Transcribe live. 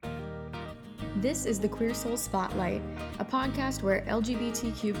This is the Queer Soul Spotlight, a podcast where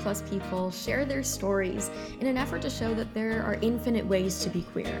LGBTQ plus people share their stories in an effort to show that there are infinite ways to be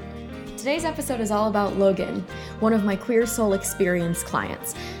queer. Today's episode is all about Logan, one of my Queer Soul Experience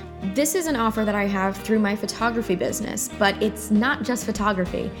clients. This is an offer that I have through my photography business, but it's not just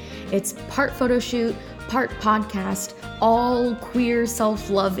photography. It's part photo shoot, part podcast, all queer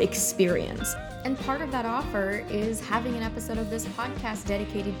self-love experience. And part of that offer is having an episode of this podcast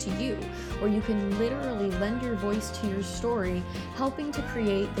dedicated to you, where you can literally lend your voice to your story, helping to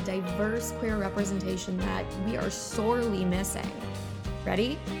create the diverse queer representation that we are sorely missing.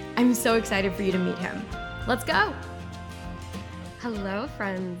 Ready? I'm so excited for you to meet him. Let's go! Hello,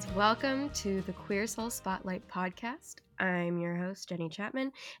 friends. Welcome to the Queer Soul Spotlight podcast. I'm your host, Jenny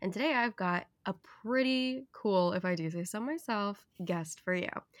Chapman, and today I've got a pretty cool, if I do say so myself, guest for you.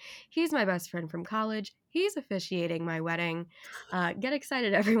 He's my best friend from college. He's officiating my wedding. Get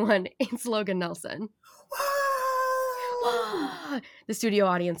excited, everyone. It's Logan Nelson. The studio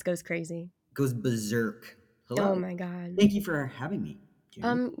audience goes crazy. Goes berserk. Hello. Oh my God. Thank you for having me,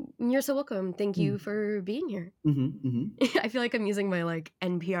 Jenny. You're so welcome. Thank you for being here. I feel like I'm using my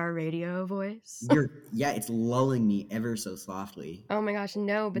NPR radio voice. It's lulling me ever so softly. Oh my gosh,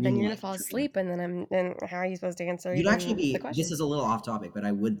 no! But then you're gonna fall asleep, and then how are you supposed to answer the question? This is a little off topic, but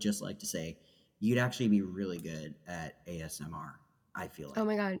I would just like to say, you'd actually be really good at ASMR. I feel like. Oh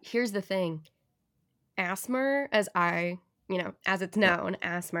my God! Here's the thing, ASMR, as it's known,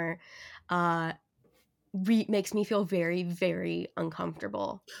 ASMR, makes me feel very, very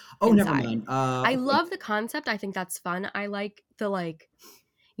uncomfortable. Oh, inside. Never mind. I love the concept. I think that's fun. I like the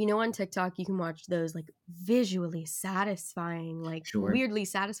on TikTok you can watch those visually satisfying, Sure. weirdly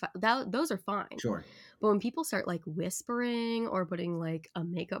satisfying. Those are fine. Sure. But when people start whispering or putting a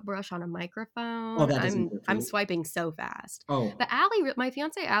makeup brush on a microphone, Oh, that doesn't work for I'm you? swiping so fast. Oh. But Allie, my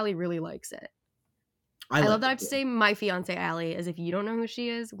fiance Allie, really likes it. I love that I have to say my fiance Allie as if you don't know who she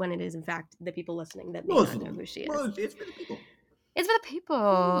is, when it is in fact the people listening that may not know who she is. It's for the people. It's for the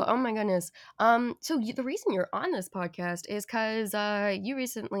people. Oh my goodness. So the reason you're on this podcast is because you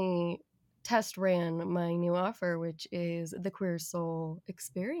recently test ran my new offer, which is the Queer Soul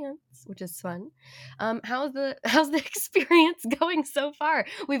Experience, which is fun. How's the experience going so far?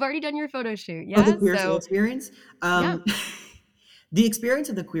 We've already done your photo shoot. Yeah. Oh, the Queer Soul Experience. Yeah. The experience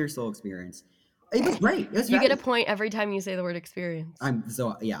of the Queer Soul Experience. It was great. It was you get a point every time you say the word experience. I'm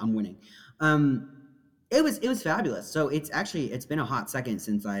winning. It was fabulous. So it's been a hot second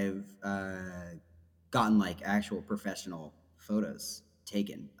since I've gotten actual professional photos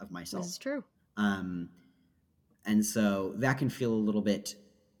taken of myself. This is true. And so that can feel a little bit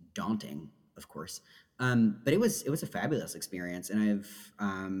daunting, of course. But it was a fabulous experience, and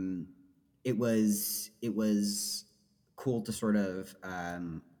it was cool to sort of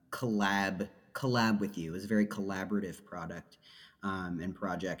collab with you. It was a very collaborative product and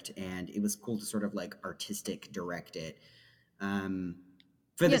project, and it was cool to sort of artistic direct it for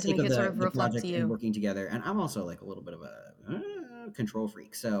the sake of the project and working together. And I'm also a little bit of a control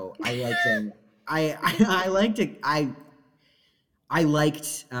freak, so I like to I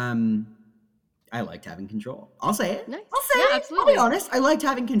liked having control. I'll say it. Nice. I'll say it. Absolutely. I'll be honest. I liked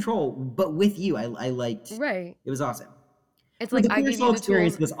having control, but with you, I liked. Right. It was awesome. It's the I give you the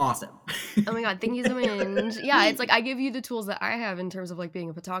experience tools. Was awesome. Oh my God, thank you so much. Yeah, it's I give you the tools that I have in terms of being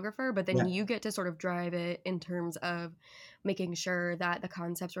a photographer, but then you get to sort of drive it in terms of making sure that the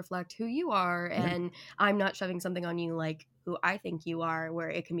concepts reflect who you are, and I'm not shoving something on you who I think you are, where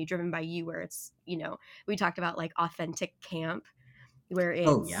it can be driven by you, where it's, we talked about authentic camp, where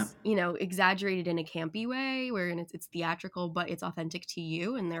it's, exaggerated in a campy way, where it's theatrical, but it's authentic to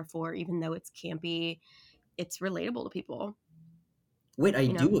you, and therefore, even though it's campy, it's relatable to people. Wait, I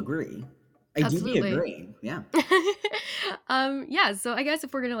do agree. I do agree. Yeah. Yeah. So I guess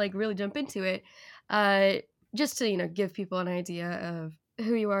if we're gonna really jump into it, just to give people an idea of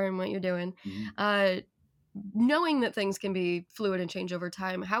who you are and what you're doing, knowing that things can be fluid and change over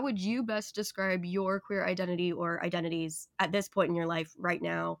time, how would you best describe your queer identity or identities at this point in your life right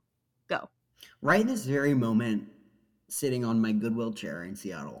now? Go. Right this very moment, sitting on my Goodwill chair in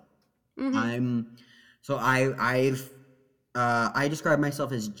Seattle, I describe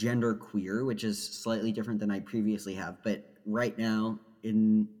myself as gender queer, which is slightly different than I previously have. But right now,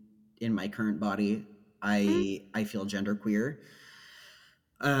 in my current body, I feel gender queer,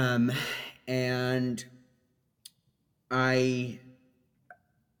 and I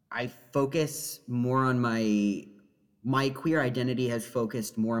focus more on my queer identity has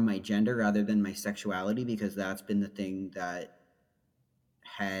focused more on my gender rather than my sexuality, because that's been the thing that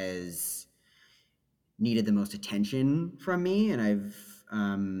has needed the most attention from me, and I've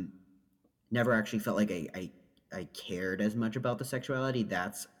never actually felt like I cared as much about the sexuality.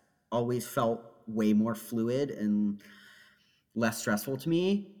 That's always felt way more fluid and less stressful to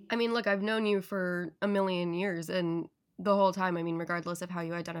me. I mean, look, I've known you for a million years, and the whole time, I mean, regardless of how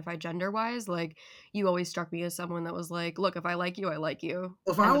you identify gender-wise, like, you always struck me as someone that was like, look, if I like you, I like you.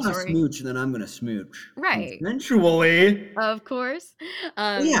 If I End of want to story. smooch, then I'm going to smooch Right. consensually. Of course. Yeah,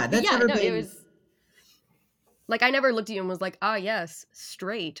 But that's yeah, never no, it been. was like I never looked at you and was like, ah, yes,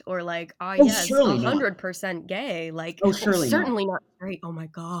 straight, or like, ah, Oh, yes, surely not. 100% gay. Like, Oh, well, surely not. certainly not straight. Oh my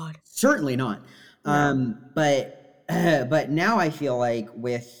God. Certainly not. No. But now I feel like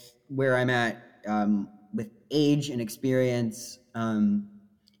with where I'm at, with age and experience, Yeah,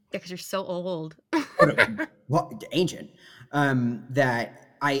 because you're so old. well, ancient,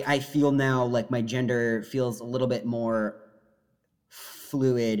 that I feel now like my gender feels a little bit more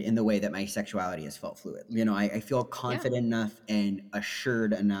fluid in the way that my sexuality has felt fluid. You know, I feel Yeah. confident enough and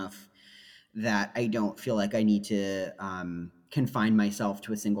assured enough that I don't feel like I need to confine myself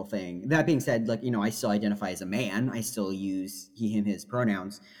to a single thing. That being said, like, you know, I still identify as a man. I still use he, him, his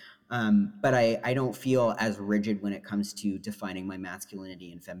pronouns. But I don't feel as rigid when it comes to defining my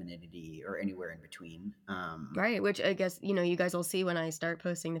masculinity and femininity or anywhere in between. Right, which I guess, you guys will see when I start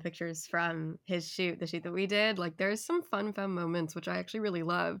posting the pictures from his shoot, the shoot that we did. Like, there's some fun moments, which I actually really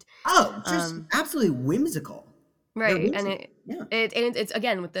loved. Oh, just Um, absolutely whimsical. They're right, and whimsical. Yeah. it's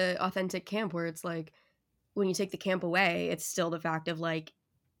again with the authentic camp where it's like when you take the camp away, it's still the fact of like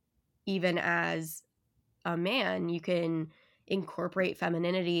even as a man, you can incorporate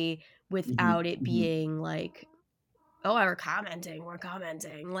femininity Hmm. without it Hmm. being like, oh, we're commenting.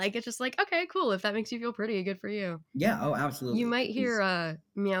 Like, it's just like, okay, cool. If that makes you feel pretty, good for you. Yeah. Oh, You absolutely. might hear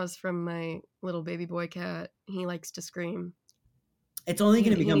meows from my little baby boy cat. He likes to scream. It's only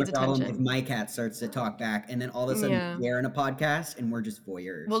going to He become a needs problem if attention. my cat starts to talk back, and then all of a sudden Yeah. they're in a podcast, and we're just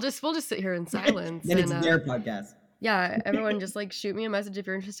voyeurs. We'll just sit here in silence Then and it's their podcast. yeah, everyone just like shoot me a message if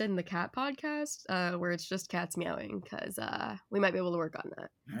you're interested in the cat podcast, where it's just cats meowing, because we might be able to work on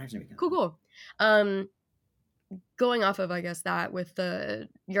that. Actually, we can. Cool. Um going off of I guess that with the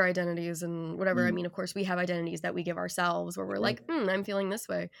your identities and whatever, I Mm, mean, of course we have identities that we give ourselves where we're sure. like, I'm feeling this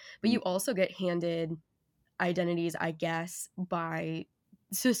way. But Mm, you also get handed identities, I guess, by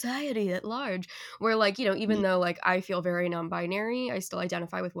society at large, where like, even yeah. though like I feel very non-binary, I still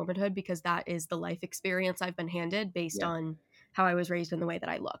identify with womanhood because that is the life experience I've been handed based Yeah. on how I was raised and the way that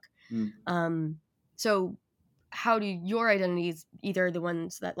I look. Mm, um so how do your identities, either the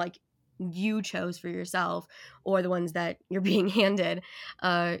ones that like you chose for yourself or the ones that you're being handed,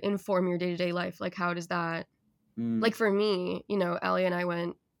 inform your day-to-day life? Like, how does that, mm. like for me, Allie and I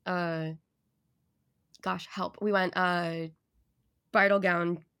went, uh gosh help, we went bridal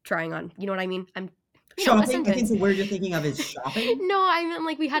gown trying on. You know what I mean? A Shopping? I think sentence. the word you're thinking of is shopping. No, I meant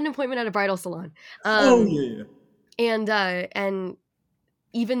like we had an appointment at a bridal salon. Oh Um, yeah, yeah. and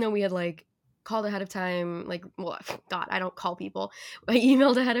even though we had like called ahead of time, like, well, God, I don't call people. I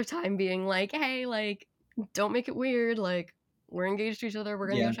emailed ahead of time being like, hey, like, don't make it weird. Like, we're engaged to each other. We're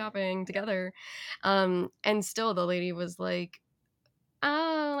gonna go Yeah. shopping together. And still the lady was like,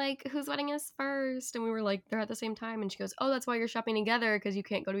 oh, like, whose wedding is first? And we were like, they're at the same time. And she goes, oh, that's why you're shopping together, because you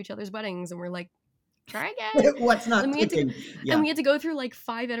can't go to each other's weddings. And we're like, try again. What's And not we had to clicking? and Yeah. we had to go through like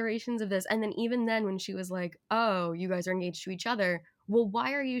 5 iterations of this. And then even then when she was like, oh, you guys are engaged to each other, well,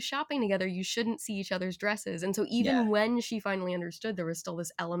 why are you shopping together? You shouldn't see each other's dresses. And so Yeah. even when she finally understood, there was still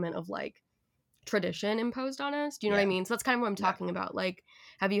this element of like tradition imposed on us. Do you know what Yeah. I mean? So that's kind of what I'm Yeah. talking about. Like,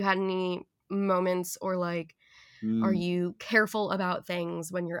 have you had any moments, or like, are Mm. you careful about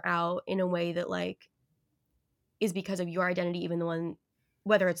things when you're out in a way that like is because of your identity, even the one,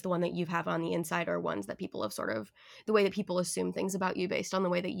 whether it's the one that you have on the inside or ones that people have sort of, the way that people assume things about you based on the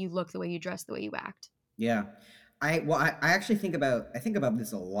way that you look, the way you dress, the way you act? Yeah. I actually think about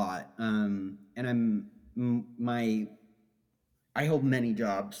this a lot. And my I hold many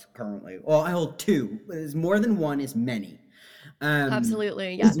jobs currently. Well, I hold two. There's more than one is many.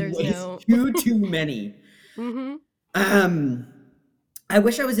 Absolutely. Yeah, there's It's no too many. mm-hmm. Um, I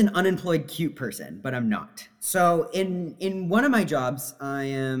wish I was an unemployed cute person, but I'm not. So in one of my jobs,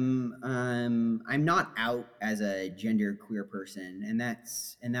 I'm not out as a gender queer person, and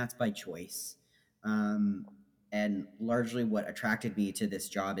that's by choice. Um, and largely what attracted me to this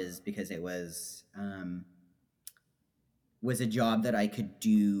job is because it was a job that I could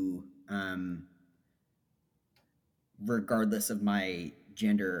do regardless of my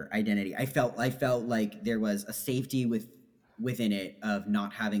gender identity. I felt like there was a safety within it of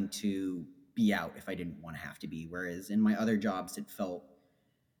not having to be out if I didn't want to have to be. Whereas in my other jobs, it felt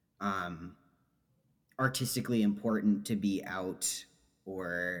um, artistically important to be out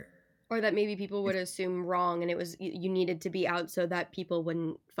or Or that maybe people would assume wrong, and it was you needed to be out so that people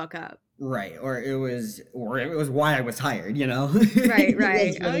wouldn't fuck up. Right. Or it was why I was hired, you know? Right, Was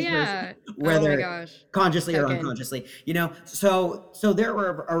right. for Oh, this person, yeah. Oh my whether gosh. consciously or Token. unconsciously, you know? So there were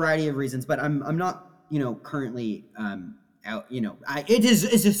a variety of reasons, but I'm not, you know, currently out, you know, it is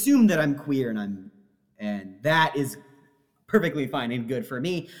it's assumed that I'm queer, and that is perfectly fine and good for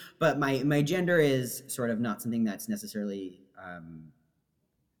me, but my gender is sort of not something that's necessarily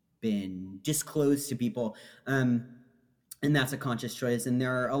been disclosed to people. And that's a conscious choice. And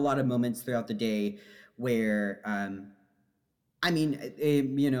there are a lot of moments throughout the day where, I mean,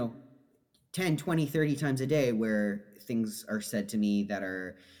 you know, 10, 20, 30 times a day where things are said to me that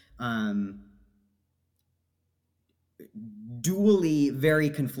are dually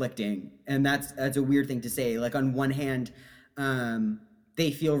very conflicting. And that's a weird thing to say. Like, on one hand, they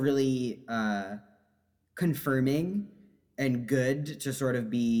feel really confirming and good to sort of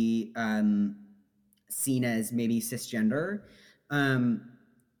be seen as maybe cisgender. Um,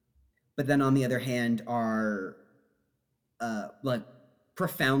 but then on the other hand are like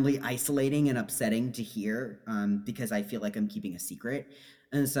profoundly isolating and upsetting to hear, because I feel like I'm keeping a secret.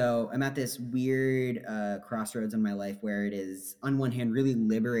 And so I'm at this weird crossroads in my life where it is, on one hand, really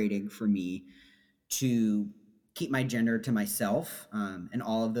liberating for me to keep my gender to myself, and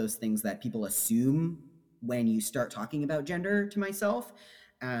all of those things that people assume when you start talking about gender to myself,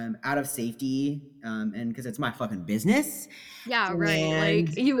 out of safety, and because it's my fucking business. Yeah, right. And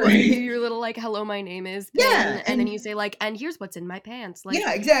Like, you do your little, like, "Hello, my name is" thing, yeah, and then you say, like, "And here's what's in my pants." Like,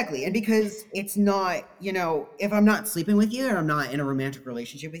 yeah, exactly. And because it's not, you know, if I'm not sleeping with you and I'm not in a romantic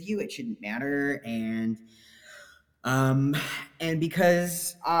relationship with you, it shouldn't matter. Um and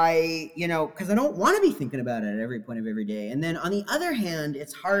because because I don't want to be thinking about it at every point of every day. And then on the other hand,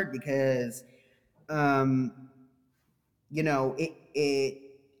 it's hard because um you know,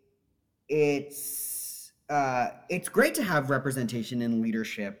 it's great to have representation and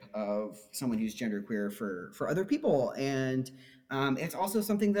leadership of someone who's genderqueer for other people, and it's also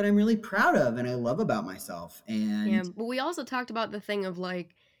something that I'm really proud of and I love about myself. yeah, And but we also talked about the thing of,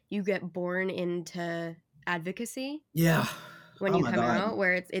 like, you get born into advocacy yeah, when oh you my come god, out,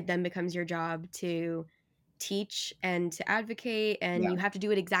 where it then becomes your job to teach and to advocate, and yeah, you have to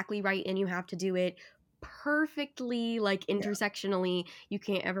do it exactly right, and you have to do it perfectly, like, yeah, intersectionally. You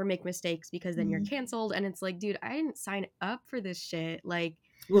can't ever make mistakes because then you're mhm. canceled, and it's like, dude, I didn't sign up for this shit. Like,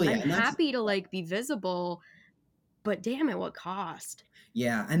 Well, yeah, I'm and that's happy to, like, be visible, but damn, at what cost?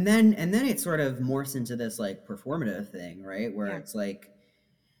 yeah, and then it sort of morphs into this like performative thing, right? Where Yeah. it's like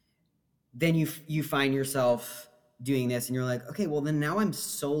then you find yourself doing this and you're like, okay, well then now I'm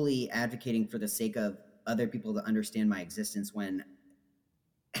solely advocating for the sake of other people to understand my existence when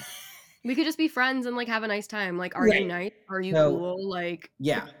We could just be friends and, like, have a nice time. Like, are you right. nice? Are you So cool? Like,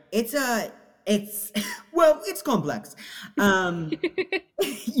 yeah, it's well, it's complex. Um,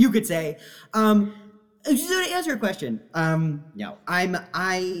 you could say. So to answer your question, no,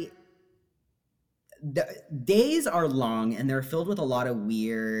 the days are long and they're filled with a lot of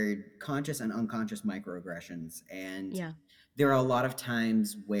weird conscious and unconscious microaggressions, and yeah. there are a lot of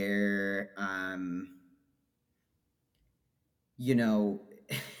times where you know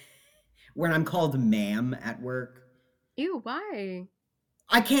when I'm called ma'am at work. Ew, why?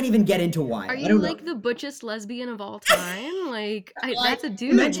 I can't even get into why. Are I you, don't know. like, the butchest lesbian of all time? Like, I that's a I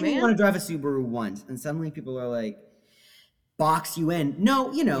dude, mentioned we man. want to drive a Subaru once, and suddenly people are like, box you in.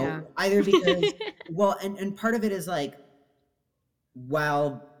 No, you Yeah. know, either because, well, and part of it is like,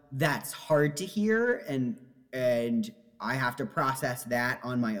 while that's hard to hear, and I have to process that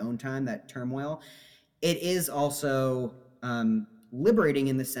on my own time, that turmoil, it is also liberating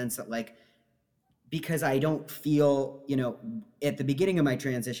in the sense that, like, because I don't feel, you know, at the beginning of my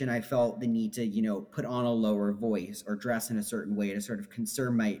transition, I felt the need to, you know, put on a lower voice or dress in a certain way to sort of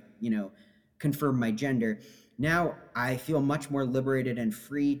confirm my gender. Now I feel much more liberated and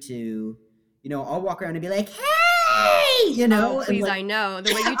free to, you know, I'll walk around and be like, hey, you Oh, know, and please, like, I know.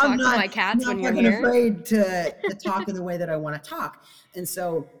 The way you I'm talk to my cats when not you're fucking here. afraid to talk in the way that I want to talk. And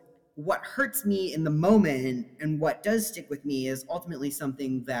so what hurts me in the moment and what does stick with me is ultimately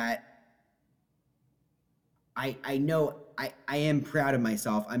something that I know I am proud of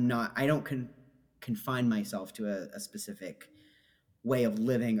myself. I don't confine myself to a specific way of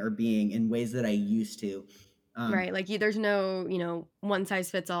living or being in ways that I used to. Um, Right, like, you there's no, one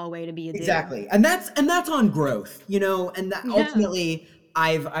size fits all way to be a dude. exactly. And that's on growth, you know, and that Yeah. ultimately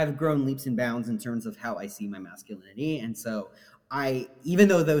I've grown leaps and bounds in terms of how I see my masculinity. And so even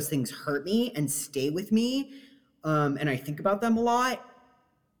though those things hurt me and stay with me, and I think about them a lot,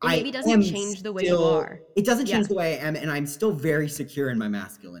 It I maybe doesn't am change the way you still are. it doesn't Yeah. change the way I am, and I'm still very secure in my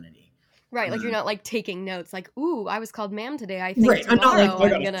masculinity. Right, like you're not like taking notes like, "Ooh, I was called ma'am today. I think Right. I'm not like,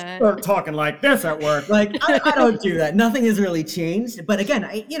 tomorrow I I'm gotta gonna." start talking like this at work. Like, I don't do that. Nothing has really changed. But again,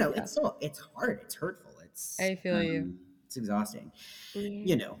 Yeah, it's hard. It's hurtful. I feel you. It's exhausting. Yeah.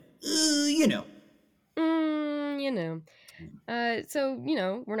 You know, you know. You know. So,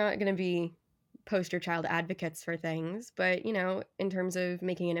 we're not going to be poster child advocates for things, but, in terms of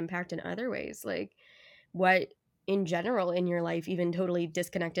making an impact in other ways, like what in general in your life, even totally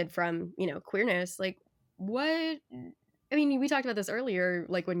disconnected from, queerness, like what, I mean, we talked about this earlier,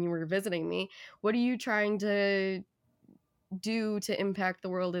 like when you were visiting me, what are you trying to do to impact the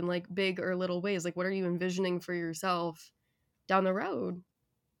world in like big or little ways? Like, what are you envisioning for yourself down the road?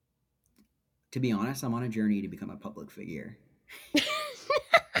 To be honest, I'm on a journey to become a public figure.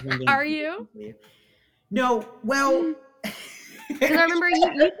 Are you? No, well, Because I remember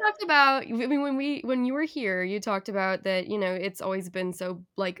you talked about, I mean, when you were here, you talked about that, it's always been so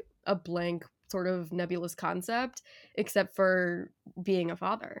like a blank sort of nebulous concept, except for being a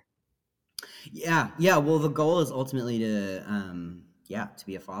father. yeah. Well, the goal is ultimately to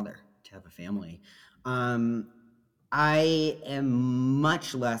be a father, to have a family. Um, I am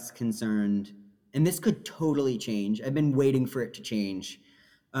much less concerned, and this could totally change. I've been waiting for it to change.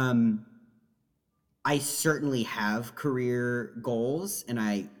 I certainly have career goals, and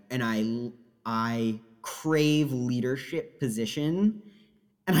I crave leadership position,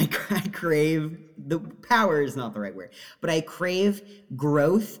 and I crave the power is not the right word, but I crave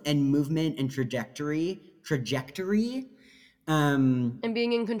growth and movement and trajectory. And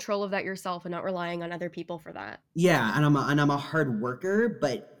being in control of that yourself and not relying on other people for that. Yeah, and I'm a hard worker,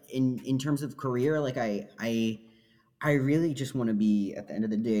 but in terms of career, like I really just want to be, at the end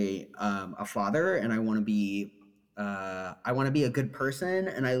of the day, a father, and I want to be a good person,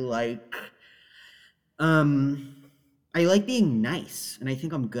 and um I like being nice, and I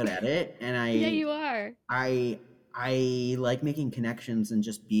think I'm good at it, and Yeah, you are. I I like making connections and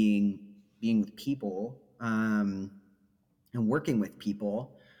just being with people, and working with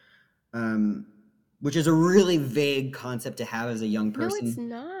people, um, which is a really vague concept to have as a young No, it's person.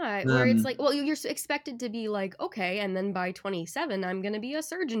 not. Where it's Um, like, well, you're expected to be like, okay, and then by 27, I'm going to be a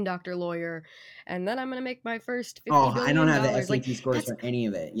surgeon doctor lawyer, and then I'm going to make my first oh, $50 I don't billion. have the Like, SAT scores that's for any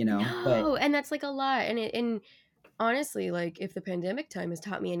of it, but no, and that's like a lot. And honestly, like if the pandemic time has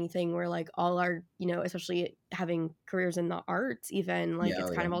taught me anything where like all our, especially having careers in the arts, even like yeah,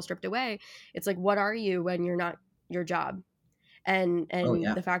 it's oh kind yeah, of all stripped away. It's like, what are you when you're not your job? oh And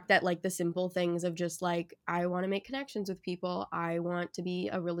yeah, the fact that like the simple things of just like, I want to make connections with people, I want to be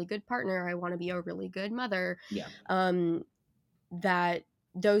a really good partner, I want to be a really good mother, yeah, um that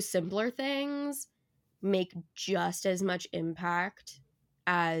those simpler things make just as much impact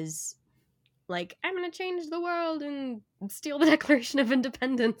as like, I'm gonna change the world and steal the Declaration of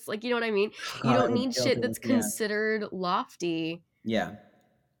Independence. Like, you know what I mean? You God, I don't would need kill shit to, that's yeah, considered lofty yeah,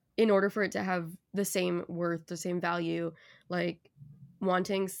 in order for it to have the same worth, the same value. Like,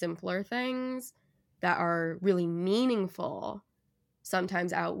 wanting simpler things that are really meaningful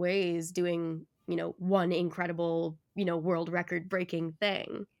sometimes outweighs doing, one incredible, world record breaking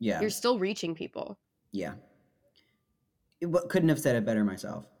thing. yeah, You're still reaching people. yeah. Couldn't have said it better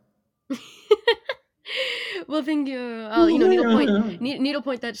myself. Well, thank you. I'll,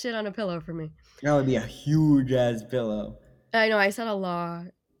 needlepoint that shit on a pillow for me. That would be a huge ass pillow. I know I said a lot.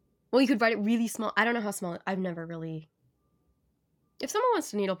 Well, you could write it really small. I don't know how small. I've never really. If someone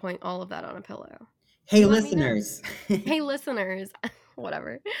wants to needlepoint all of that on a pillow, Hey, you let me know. listeners. Hey, listeners.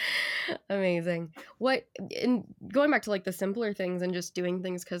 Whatever. Amazing. What, and going back to like the simpler things and just doing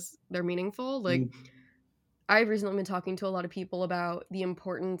things because they're meaningful, like I've recently been talking to a lot of people about the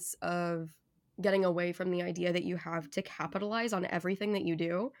importance of getting away from the idea that you have to capitalize on everything that you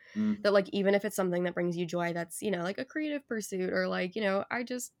do. Mm, That like even if it's something that brings you joy, that's, like a creative pursuit, or like, I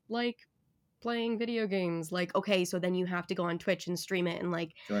just like playing video games. Like, okay, so then you have to go on Twitch and stream it, and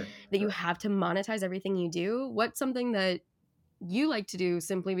like sure, that you sure. have to monetize everything you do. What's something that you like to do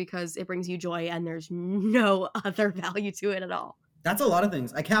simply because it brings you joy and there's no other value to it at all? That's a lot of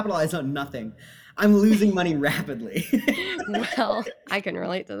things. I capitalize on nothing. I'm losing money rapidly. Well, I can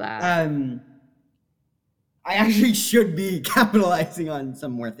relate to that. um, I actually should be capitalizing on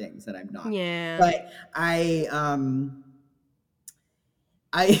some more things that I'm not. Yeah. But I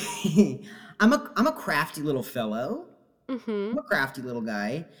I'm a crafty little fellow. Mm-hmm. I'm a crafty little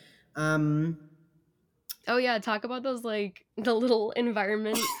guy. Um, Oh yeah, talk about those like the little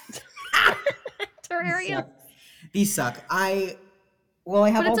environment these terrariums. suck. These suck. I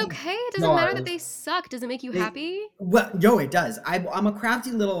But have it's all these okay. It doesn't matter that jars. they suck. Does it make you They happy? well, yo, it does. I'm a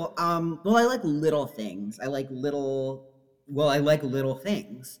crafty little. Well, I like little things. I like little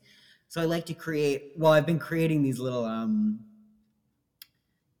things. So I like to create, well, I've been creating these little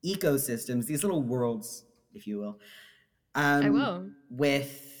ecosystems, these little worlds, if you will, I will.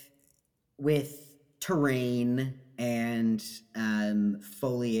 with terrain and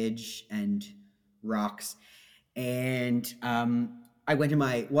foliage and rocks. And I went to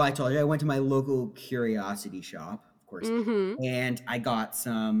my, well, I told you I went to my local curiosity shop, of course, Mm-hmm. and I got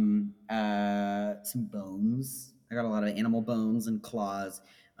some bones. I got a lot of animal bones and claws.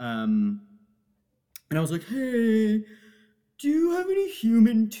 Um, and I was like, hey, do you have any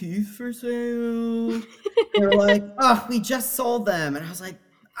human teeth for sale? They're like, oh, we just sold them. And I was like,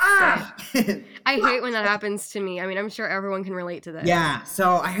 Right. ah. I hate when that happens to me. I mean, I'm sure everyone can relate to this. Yeah,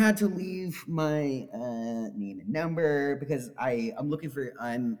 so I had to leave my name and number because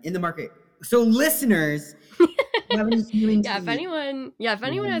I'm in the market. So listeners, if you have any human Yeah, if teeth,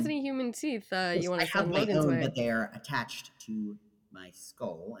 anyone has any human teeth, yes, you want I to have send my Logan's own, way. but they are attached to my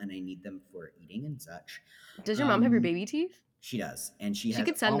skull, and I need them for eating and such. Does your mom have your Um, baby teeth? she does, and She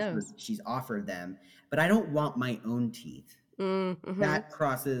could send those. she's offered them, but I don't want my own teeth. Mm-hmm. That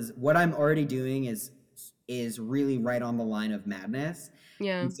crosses what I'm already doing is really right on the line of madness.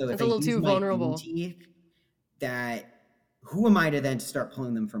 Yeah, And so if that's I a little use too my own vulnerable. teeth, that who am I to then to start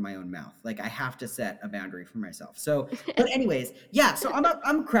pulling them from my own mouth? Like I have to set a boundary for myself. So, but anyways, yeah. So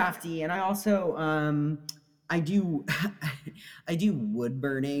I'm crafty, and I also I do I do wood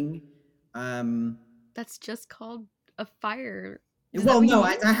burning. Um, That's just called a fire. Is that well, what you no,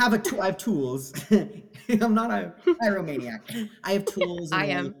 mean? I have tools. I'm not a pyromaniac. I have tools, and I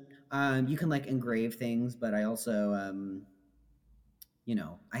am. you can like engrave things, but I also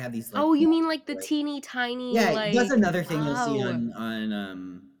I have these like Oh, you mean tools like to, the like, teeny tiny, yeah, that's like, another thing you'll see oh,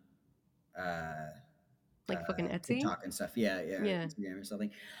 uh, like fucking Etsy? TikTok and stuff. Yeah, yeah, Yeah. Instagram or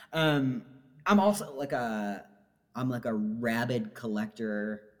something. Um, I'm also I'm like a rabid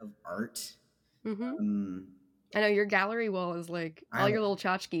collector of art. Mm-hmm. Um, I know your gallery wall is like I all have your little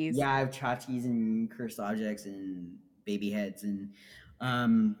tchotchkes. Yeah, I have tchotchkes and cursed objects and baby heads, and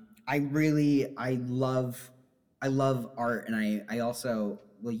um, I love art, and I also,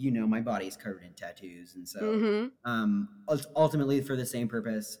 well, my body's covered in tattoos, and so Mm-hmm. ultimately for the same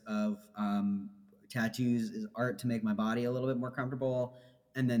purpose of tattoos is art to make my body a little bit more comfortable,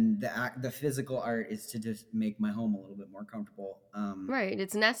 and then the physical art is to just make my home a little bit more comfortable. Right.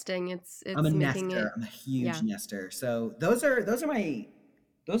 It's nesting. I'm a It's making nester. it. I'm a huge Yeah. nester. So those are my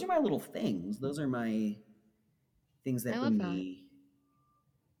little things. Those are my things I that love bring that. me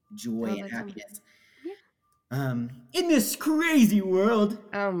I joy love and that so much. happiness. Yeah. In this crazy world.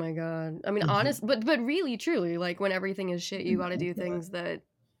 Oh my god. I mean, honest, but really, truly, like when everything is shit, you got to do things that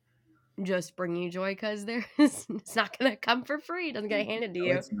just bring you joy because there's it's not gonna come for free. It doesn't get handed to No,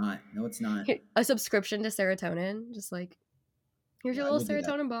 you. it's not. No, it's not. Here, a subscription to serotonin, just like here's Yeah, your I little would do that.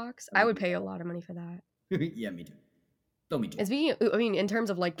 serotonin box. I I would would do pay you a lot of money for that. that. Yeah, me too. Don't me too. And speaking, I mean, in terms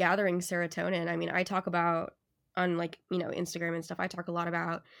of like gathering serotonin, I mean, I talk about on like Instagram and stuff. I talk a lot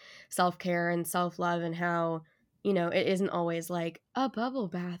about self care and self love and how it isn't always like a bubble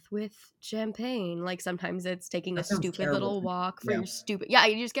bath with champagne. Like sometimes it's taking a That sounds stupid terrible little for me. walk for Yeah. your stupid. Yeah,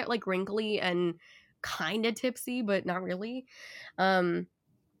 you just get like wrinkly and kind of tipsy, but not really. Um,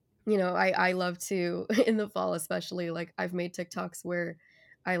 I love to in the fall especially, like I've made TikToks where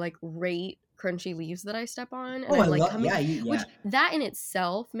I like rate crunchy leaves that I step on and Oh, I I'm like love. coming, Yeah, which that in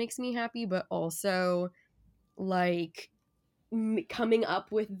itself makes me happy, but also like coming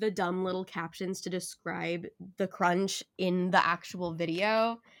up with the dumb little captions to describe the crunch in the actual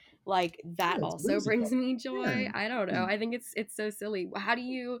video, like that Yeah, it's also brings whimsical. me Yeah. joy. I don't know, I think it's so silly. How do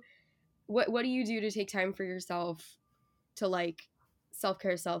you what do you do to take time for yourself to like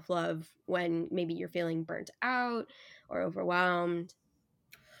self-care, self-love when maybe you're feeling burnt out or overwhelmed?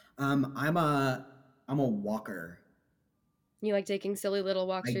 I'm a walker. You like taking silly little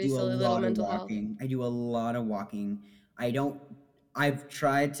walks I for your do a silly little lot of mental health? walking. I do a lot of walking. I don't. I've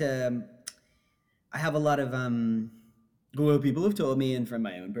tried to. I have a lot of well, people have told me, and from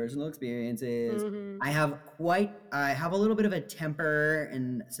my own personal experiences, Mm-hmm. I have a little bit of a temper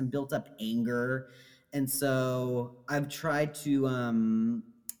and some built up anger, and so I've tried to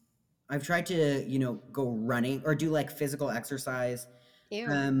go running or do like physical exercise, Ew.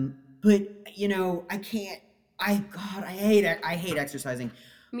 but I can't. I hate exercising,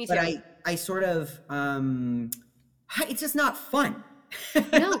 Me but too. I sort of it's just not fun.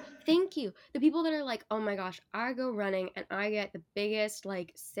 No, thank you. The people that are like, oh my gosh, I go running and I get the biggest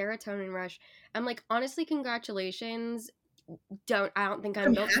like serotonin rush. I'm like, honestly, congratulations. I don't think I'm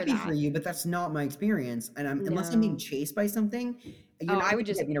I'm built for happy for that. you, but that's not my experience. And unless I'm being No. chased by something, you're Oh, not going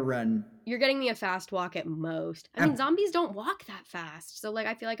to get me to run. you're getting me a fast walk at most. I mean, zombies don't walk that fast. So like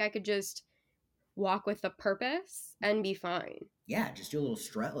I feel like I could just walk with a purpose and be fine. Yeah, just do a little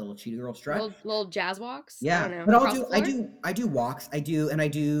strut, a little cheetah girl strut. Little jazz walks. I Yeah, don't know. but Across the floor? I do walks. I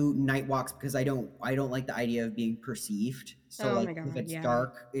do night walks because I don't like the idea of being perceived. So Oh like my if God, it's yeah.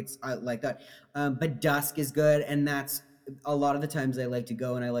 dark, it's like that. But dusk is good, and that's a lot of the times I like to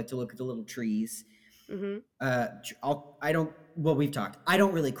go and I like to look at the little trees. Mm-hmm. I don't, well, we've talked. I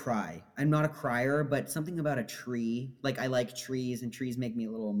don't really cry. I'm not a crier, but something about a tree, like I like trees and trees make me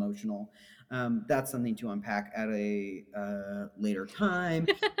a little emotional. That's something to unpack at a later time.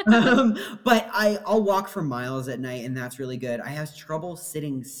 But I'll walk for miles at night, and that's really good. I have trouble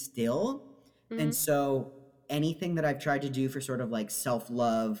sitting still. Mm-hmm. And so anything that I've tried to do for sort of like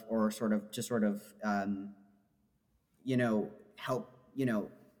self-love or sort of to sort of, help,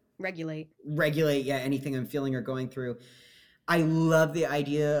 regulate, yeah, anything I'm feeling or going through. I love the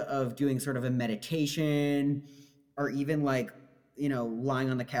idea of doing sort of a meditation or even like, lying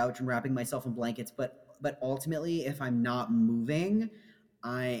on the couch and wrapping myself in blankets, but ultimately if I'm not moving,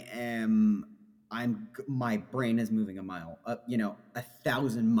 I am my brain is moving a mile,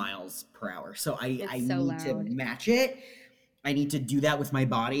 1,000 miles per hour. So I It's so need to loud. match it. I need to do that with my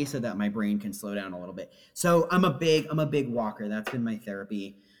body so that my brain can slow down a little bit. So I'm a big walker. That's been my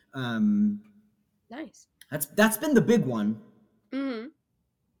therapy. Nice. That's been the big one. Mm-hmm.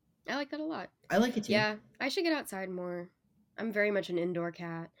 I like that a lot. I like it too. Yeah, I should get outside more. I'm very much an indoor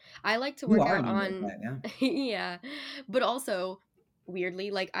cat. I like to You work are out an indoor on cat, yeah. yeah. But also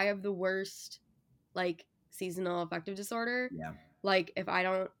weirdly, like I have the worst like seasonal affective disorder. Yeah. Like if I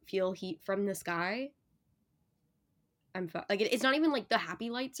don't feel heat from the sky, like it's not even like the happy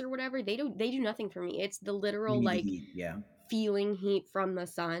lights or whatever. They do nothing for me. It's the You literal need the like heat, yeah. feeling heat from the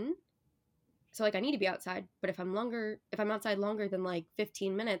sun. So like I need to be outside, but if I'm outside longer than like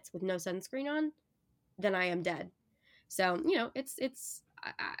 15 minutes with no sunscreen on, then I am dead. So, it's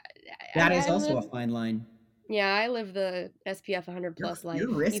That is I also live a fine line. yeah, I live the SPF 100 You're plus you're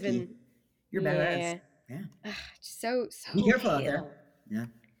life. risky. Even You're badass. yeah. Yeah. Be So careful out there. pale. Yeah.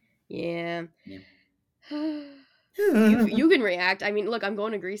 Yeah. Yeah. You can react. I mean, look, I'm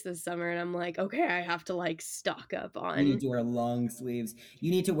going to Greece this summer and I'm like, okay, I have to like stock up You need on to wear long sleeves.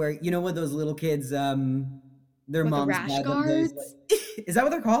 You need to wear, what those little kids, their what the moms rash buy them those, guards. like, is that what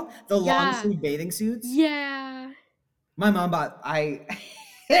they're called? The long Yeah. sleeve bathing suits? Yeah. My mom bought I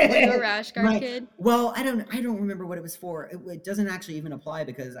Were you a rash guard my kid? well, I don't remember what it was for. It doesn't actually even apply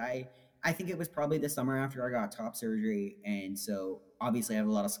because I think it was probably the summer after I got top surgery, and so obviously I have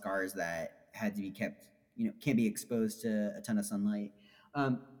a lot of scars that had to be kept, can't be exposed to a ton of sunlight.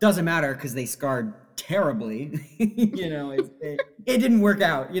 Doesn't matter because they scarred terribly. It didn't work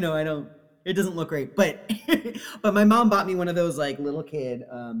out. I don't. It doesn't look great, but but my mom bought me one of those like little kid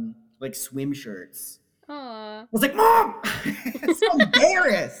like swim shirts. Aw. I was like, Mom, I'm so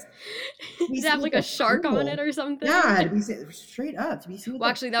embarrassed to be To have seen at like a the shark on it pool. or something. Yeah, to be straight up to be seen at Well,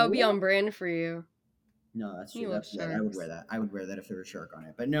 the actually, that would be pool. on brand for you. No, that's true. You love That's good. I would wear sharks. that. I would wear that if there was a shark on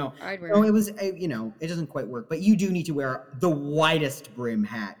it. But no, I'd no, wear it it. was, it doesn't quite work. But you do need to wear the widest brim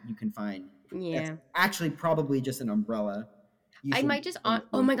hat you can find. That's Yeah. actually probably just an umbrella. I Usually, might just on.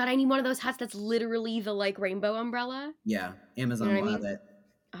 Oh my god, I need one of those hats that's literally the like rainbow umbrella. yeah, You know Amazon what I will have mean? it.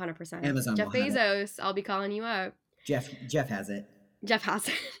 100%. Amazon will Jeff have it. Bezos, I'll be calling you up. Jeff has it. Jeff has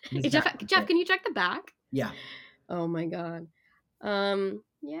His it. back Jeff, pocket. can you check the back? Yeah. Oh my god.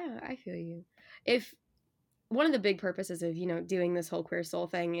 Yeah, I feel you. If one of the big purposes of, doing this whole queer soul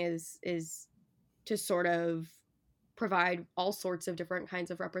thing is to sort of provide all sorts of different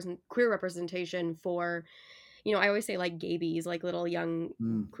kinds of queer representation for, I always say like gabies, like little young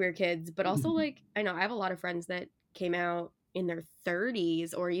Mm. queer kids, but also like I know I have a lot of friends that came out in their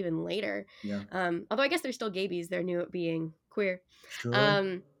 30s or even later. Yeah. Although I guess they're still gabies, they're new at being queer.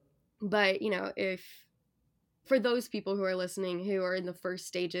 Sure. But if for those people who are listening who are in the first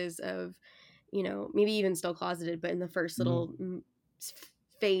stages of, maybe even still closeted, but in the first little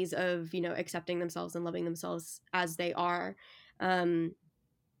phase of, accepting themselves and loving themselves as they are,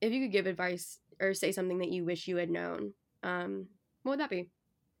 if you could give advice or say something that you wish you had known, what would that be?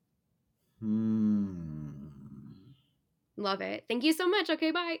 Love it. Thank you so much. Okay,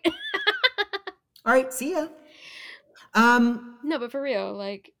 bye. All right, see ya. No, but for real,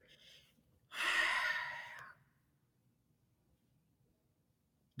 like,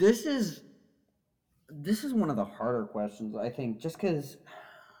 this is one of the harder questions, I think, just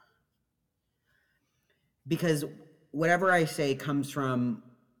because whatever I say comes from,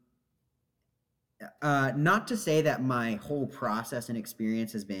 not to say that my whole process and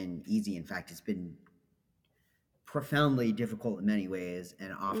experience has been easy. In fact, it's been profoundly difficult in many ways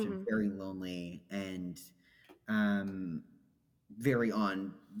and often very lonely and um, very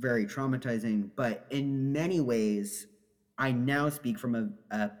traumatizing. But in many ways, I now speak from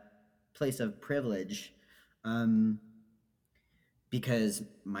a place of privilege, um, because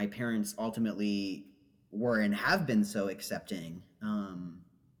my parents ultimately were and have been so accepting.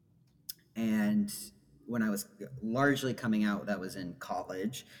 And when I was largely coming out, that was in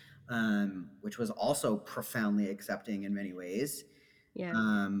college, which was also profoundly accepting in many ways. Yeah.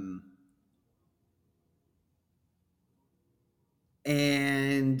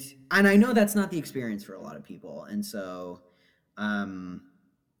 And I know that's not the experience for a lot of people. And so,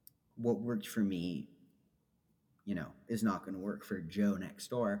 what worked for me, is not going to work for Joe next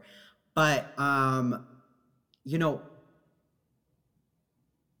door. But, you know,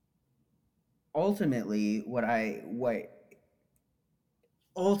 ultimately what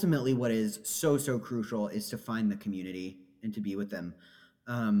is so crucial is to find the community and to be with them,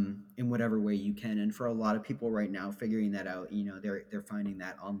 in whatever way you can. And for a lot of people right now, figuring that out, they're finding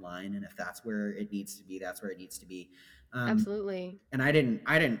that online, and if that's where it needs to be, that's where it needs to be. Absolutely. And I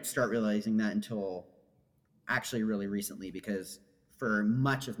didn't start realizing that until actually really recently, because for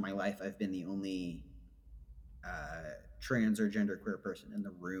much of my life I've been the only trans or genderqueer person in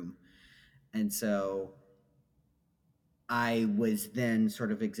the room. And so I was then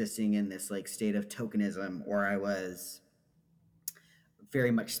sort of existing in this like state of tokenism, or I was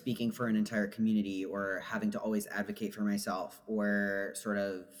very much speaking for an entire community, or having to always advocate for myself, or sort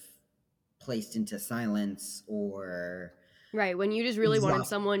of placed into silence, or Right, when you just really wanted exhausted.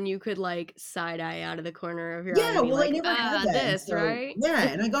 someone you could, like, side-eye out of the corner of your eye and Yeah, be well, I like, never had "Ah, that, and this, so right?" yeah,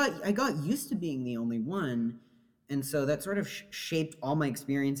 and I got used to being the only one, and so that sort of shaped all my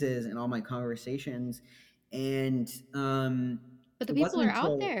experiences and all my conversations, and But the it people wasn't are out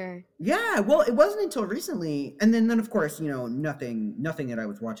until there. yeah, well, it wasn't until recently, and then of course, nothing that I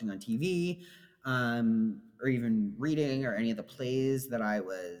was watching on TV, or even reading, or any of the plays that I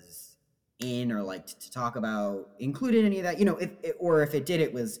was in or liked to talk about included any of that. If it did,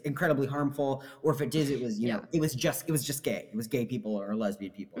 it was incredibly harmful, or if it did, it was Yeah. it was just gay. It was gay people or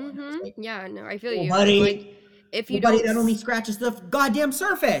lesbian people, and it was like, Yeah, no, I feel well, you, and, like, buddy, if you well, buddy, don't that only s scratches the goddamn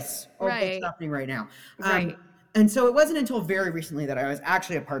surface of what's Right, happening right now. Um, right. and so it wasn't until very recently that I was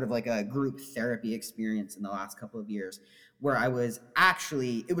actually a part of like a group therapy experience in the last couple of years, where it was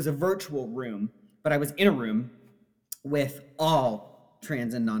a virtual room, but I was in a room with all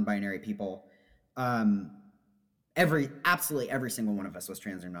trans and non-binary people. Um, absolutely every single one of us was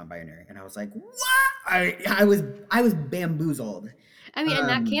trans or non-binary, and I was like, what? I was bamboozled. I mean, and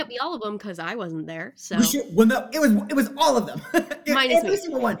that Um, can't be all of them because I wasn't there, we so should, well, no, it was all of them. minus Every me.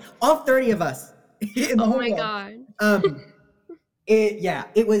 single one, all 30 of us in the Oh whole my world. god. Um,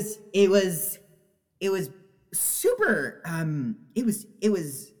 it was super.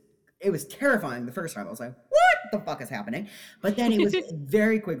 It was terrifying the first time. I was like, what the fuck is happening? But then it was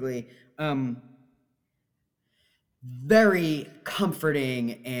very quickly, very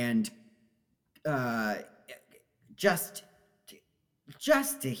comforting, and uh, just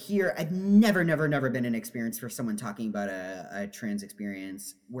just to hear. I've never been in an experience for someone talking about a trans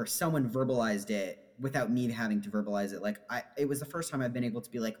experience where someone verbalized it without me having to verbalize it. Like, it was the first time I've been able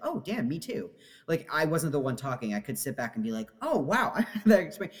to be like, oh damn, me too. Like, I wasn't the one talking. I could sit back and be like, oh wow, I had that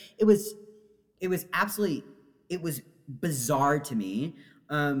experience. It was absolutely, it was bizarre to me.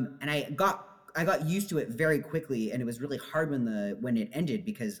 And I got used to it very quickly, and it was really hard when it ended,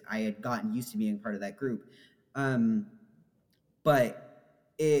 because I had gotten used to being part of that group. But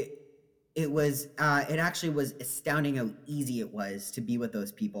it actually was astounding how easy it was to be with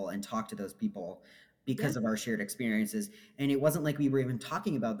those people and talk to those people, Yeah. because of our shared experiences. And it wasn't like we were even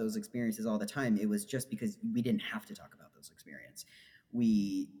talking about those experiences all the time. It was just because we didn't have to talk about those experiences.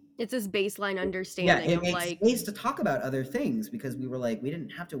 We It's this baseline Yeah, understanding it of, makes like, space to talk about other things, because we were like, we didn't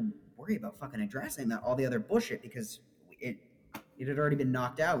have to worry about fucking addressing that all the other bullshit, because it it had already been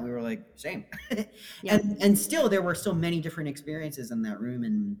knocked out. We were like, same. yeah. And still, there were so many different experiences in that room,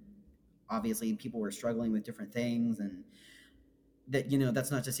 and obviously people were struggling with different things, and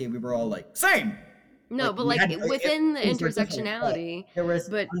that's not to say we were all like same. No, Like, but, we like, had within the things were different, but intersectionality, there was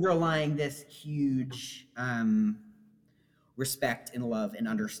but underlying this huge respect and love and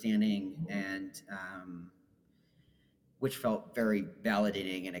understanding, and which felt very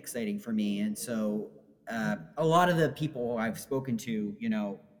validating and exciting for me. And so, a lot of the people I've spoken to,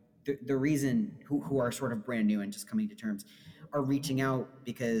 the reason who are sort of brand new and just coming to terms, are reaching out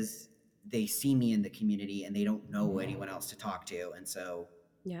because they see me in the community and they don't know anyone else to talk to. And so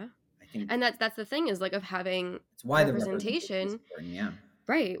yeah. I think And that's the thing, is, like, of having it's why the representation is representation, important. Yeah.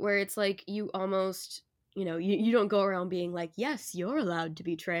 right, where it's like you almost you know, you don't go around being like, yes, you're allowed to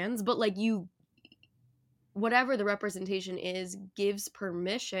be trans, but like you, whatever the representation is, gives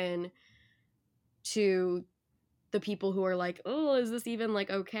permission to the people who are like, oh, is this even like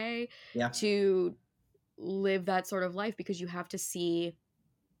okay, Yeah. to live that sort of life, because you have to see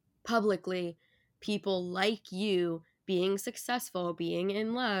publicly people like you being successful, being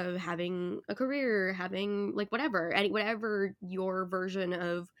in love, having a career, having like whatever your version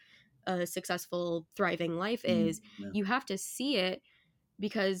of a successful thriving life is. Yeah. You have to see it,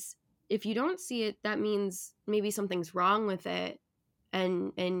 because if you don't see it, that means maybe something's wrong with it,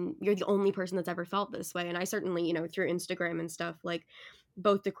 and you're the only person that's ever felt this way. And I certainly, you know, through Instagram and stuff, like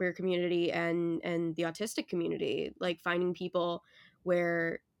both the queer community and the autistic community, like finding people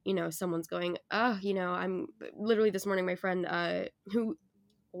where, you know, someone's going, oh, you know, I'm literally this morning, my friend who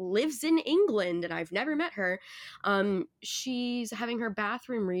lives in England and I've never met her, she's having her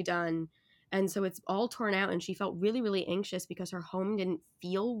bathroom redone, and so it's all torn out, and she felt really really anxious because her home didn't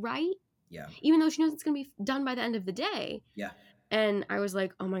feel right, Yeah. even though she knows it's going to be done by the end of the day. Yeah. And I was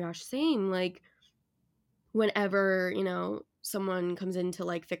like, oh my gosh, same. Like whenever, you know, someone comes in to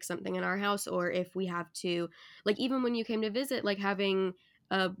like fix something in our house, or if we have to, like even when you came to visit, like having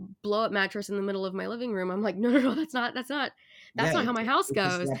a blow up mattress in the middle of my living room, I'm like, no, Yeah. that's not how my house It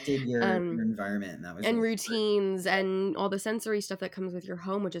goes. disrupted your environment, and that was And really routines and all the sensory stuff that comes with your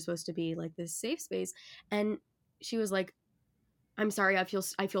home, which is supposed to be like this safe space. And she was like, I'm sorry, I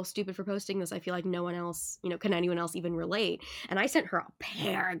feel stupid for posting this. I feel like no one else, you know, can anyone else even relate? And I sent her a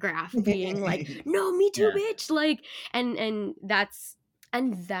paragraph being like, no, me too, Yeah. bitch. Like, and that's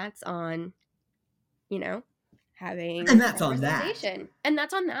on, you know, having And that's on that. representation. And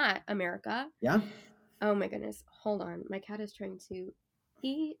that's on that, America. Yeah. Oh my goodness. Hold on. My cat is trying to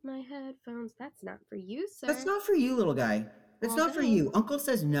eat my headphones. That's not for you, That's sir. not for you, little guy. That's Well not for done. you. Uncle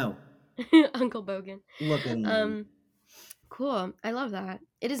says no. Uncle Bogan. Look at him. Cool. I love that.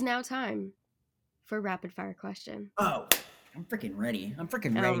 It is now time for rapid fire question. Oh, I'm freaking ready. I'm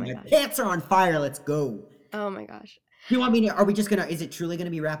freaking Oh ready. my My gosh. pants are on fire. Let's go. Oh my gosh. Do you want me to? Are we just gonna? Is it truly gonna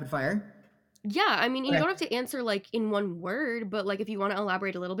be rapid fire? Yeah, I mean, you Okay. don't have to answer like in one word, but like if you want to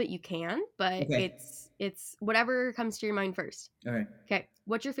elaborate a little bit, you can. But Okay. it's whatever comes to your mind first. Okay. Okay.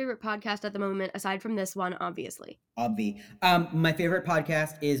 What's your favorite podcast at the moment, aside from this one, obviously? Obvi. My favorite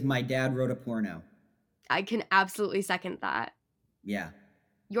podcast is My Dad Wrote a Porno. I can absolutely second that. Yeah.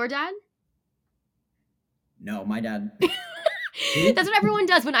 Your dad? No, my dad. That's what everyone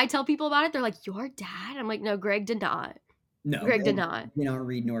does when I tell people about it. They're like, "Your dad?" I'm like, "No, Greg did not. No, Greg did Greg not. did not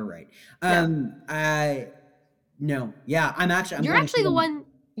read nor write. No. I no. Yeah, I'm You're going to see actually the them. one.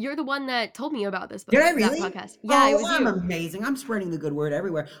 You're the one that told me about this Did I that really? podcast. Yeah, it Oh, was I'm you. amazing. I'm spreading the good word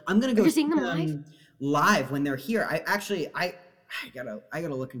everywhere. I'm gonna go You're see seeing them live? them live when they're here. I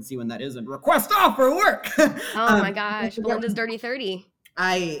gotta look and see when that is and request off for work. Oh my I gosh, forget Belinda's when- Dirty 30.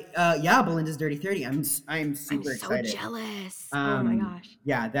 yeah, Belinda's Dirty 30. I'm I'm super so excited. jealous. Oh my gosh.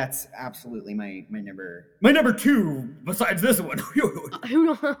 Yeah, that's absolutely my number two besides this one. Who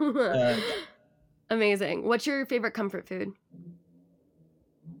knows? Yeah. Amazing. What's your favorite comfort food?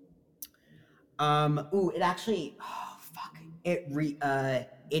 It actually, oh fuck,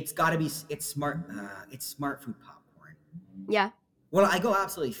 it's gotta be, it's smart food popcorn. Yeah. Well, I go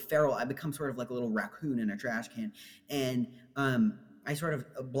absolutely feral. I become sort of like a little raccoon in a trash can, and I sort of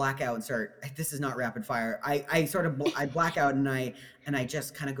black out and start. This is not rapid fire. I sort of I black out and I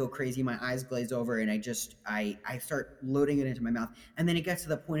just kind of go crazy. My eyes glaze over, and I start loading it into my mouth, and then it gets to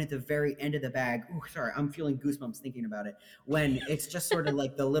the point at the very end of the bag. Ooh, sorry, I'm feeling goosebumps thinking about it. When it's just sort of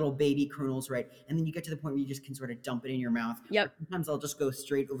like the little baby kernels, right? And then you get to the point where you just can sort of dump it in your mouth. Yep. Or sometimes I'll just go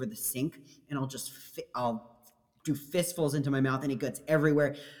straight over the sink, and I'll do fistfuls into my mouth, and it gets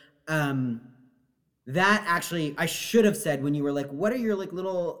everywhere. That actually, I should have said when you were like, what are your like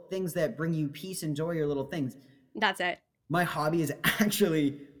little things that bring you peace and joy, your little things? That's it. My hobby is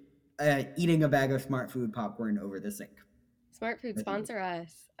actually eating a bag of Smart Food popcorn over the sink. Smart Food, sponsor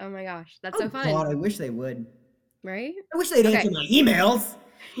us. Oh my gosh, that's Oh so fun. God, I wish they would. Right? I wish they'd answer my emails.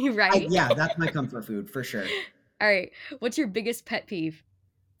 Right? Yeah, that's my comfort food for sure. All right. What's your biggest pet peeve?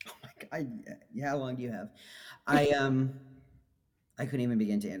 Oh my God. Yeah, how long do you have? I couldn't even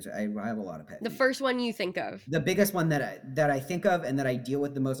begin to answer. I have a lot of pet The peeves. first one you think of. The biggest one that I think of and that I deal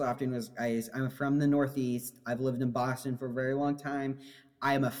with the most often I'm from the Northeast. I've lived in Boston for a very long time.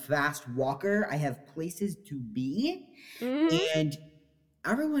 I am a fast walker. I have places to be. Mm-hmm. And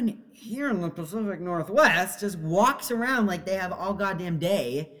everyone here in the Pacific Northwest just walks around like they have all goddamn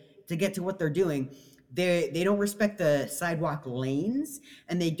day to get to what they're doing. They don't respect the sidewalk lanes,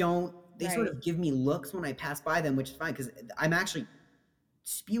 and they sort of give me looks when I pass by them, which is fine because I'm actually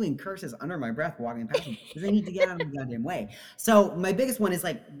spewing curses under my breath walking past them because they need to get out of the goddamn way. So my biggest one is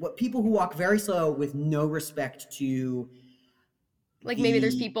like what people who walk very slow with no respect to like maybe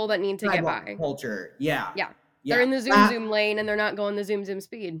there's the people that need to get sidewalk by. culture. Yeah. Yeah. Yeah. They're in the zoom lane and they're not going the zoom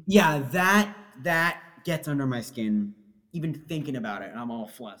speed. Yeah, that gets under my skin even thinking about it. I'm all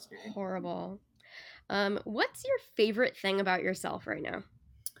flustered. Horrible. What's your favorite thing about yourself right now?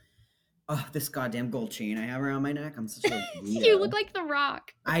 Oh, this goddamn gold chain I have around my neck. I'm such a weirdo. You look like The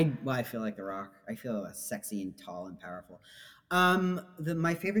Rock. I feel like The Rock. I feel sexy and tall and powerful.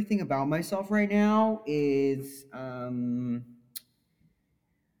 My favorite thing about myself right now is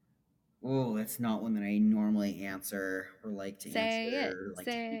oh, that's not one that I normally answer or like to answer. Or like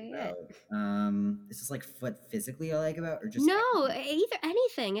to think about. Is this like what physically I like about, or just no, either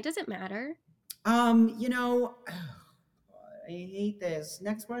anything. It doesn't matter. You know, I hate this.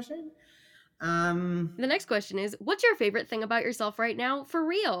 Next question. The next question is, what's your favorite thing about yourself right now, for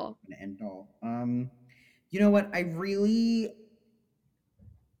real? End all. You know what? I don't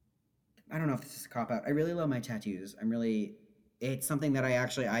know if this is a cop out. I really love my tattoos. It's something that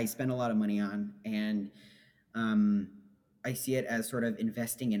I spend a lot of money on, and I see it as sort of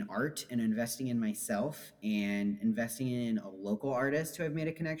investing in art and investing in myself and investing in a local artist who I've made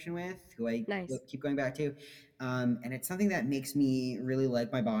a connection with, who I keep going back to. And it's something that makes me really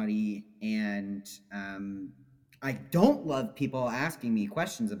like my body. And I don't love people asking me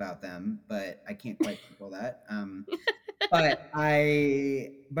questions about them, but I can't quite control that. But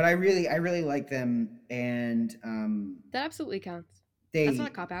I really like them, and that absolutely counts. That's not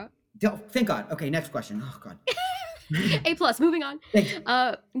a cop out. Thank God. Okay, next question. Oh God. A+, moving on.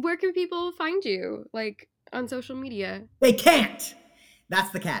 Where can people find you, like on social media? They can't.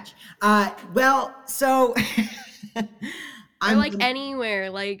 That's the catch. Well, so or like anywhere,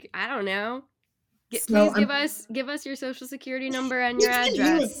 like I don't know. Please give us your social security number and your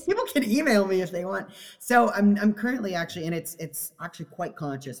address. People can email me if they want. So I'm currently actually, and it's actually quite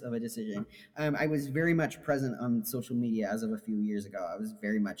conscious of a decision. I was very much present on social media as of a few years ago. I was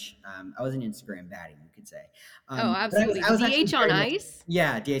very much, I was an Instagram baddie, you could say. Oh, absolutely. I was DH on Ice?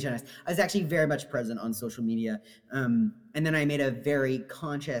 Yeah, DH on Ice. I was actually very much present on social media. And then I made a very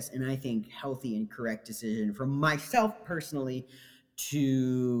conscious and I think healthy and correct decision for myself personally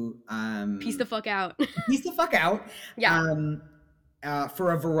to peace the fuck out. Yeah.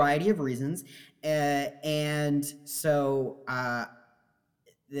 For a variety of reasons, and so I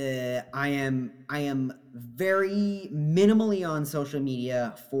am very minimally on social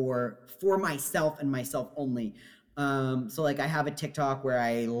media for myself and myself only. So like I have a TikTok where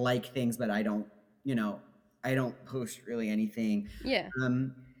I like things, but I don't post really anything. Yeah.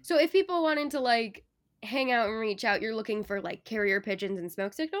 So if people wanted to like hang out and reach out, you're looking for like carrier pigeons and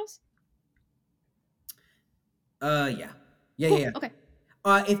smoke signals? Yeah. Okay.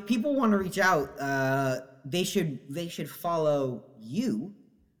 If people want to reach out, they should follow you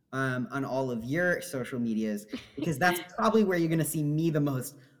on all of your social medias, because that's probably where you're gonna see me the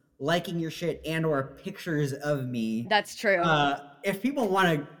most, liking your shit and or pictures of me. That's true. If people want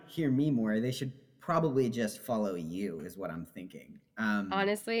to hear me more, they should probably just follow you, is what I'm thinking.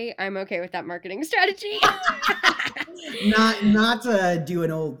 Honestly, I'm okay with that marketing strategy. not to do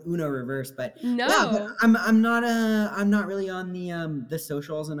an old Uno reverse, but no, yeah, but I'm not really on the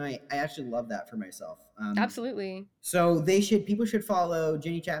socials, and I actually love that for myself. Absolutely. So people should follow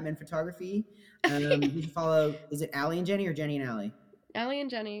Jenny Chapman Photography. You should follow, is it Allie and Jenny or Jenny and Allie? Allie and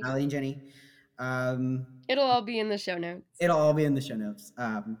Jenny. Allie and Jenny. It'll all be in the show notes.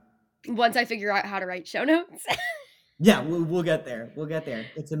 Once I figure out how to write show notes. Yeah, we'll get there.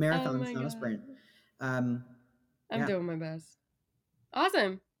 It's a marathon, it's not a sprint. I'm doing my best.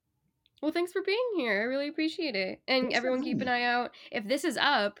 Awesome. Well, thanks for being here. I really appreciate it. And everyone keep an eye out. If this is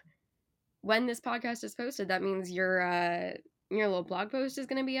up when this podcast is posted, that means your little blog post is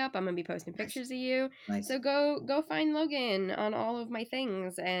going to be up. I'm going to be posting pictures of you. Nice. So go find Logan on all of my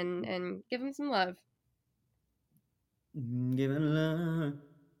things and give him some love. Give it love.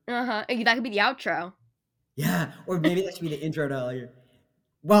 That could be the outro. Yeah, or maybe that should be the intro to all your...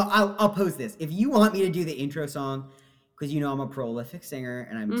 Well, I'll post this. If you want me to do the intro song, because I'm a prolific singer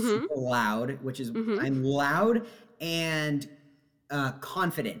and I'm super loud, which is I'm loud and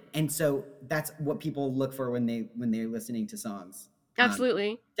confident, and so that's what people look for when they're listening to songs.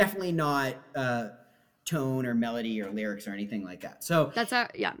 Absolutely. Definitely not tone or melody or lyrics or anything like that. So that's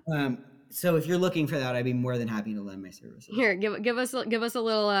yeah. So if you're looking for that, I'd be more than happy to lend my services. Here, give us a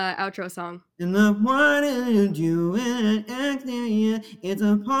little outro song. In the morning, you and it's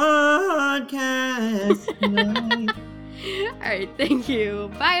a podcast. All right, thank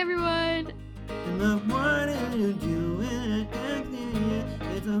you. Bye, everyone. In the morning, you and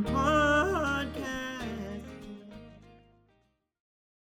it's a heart.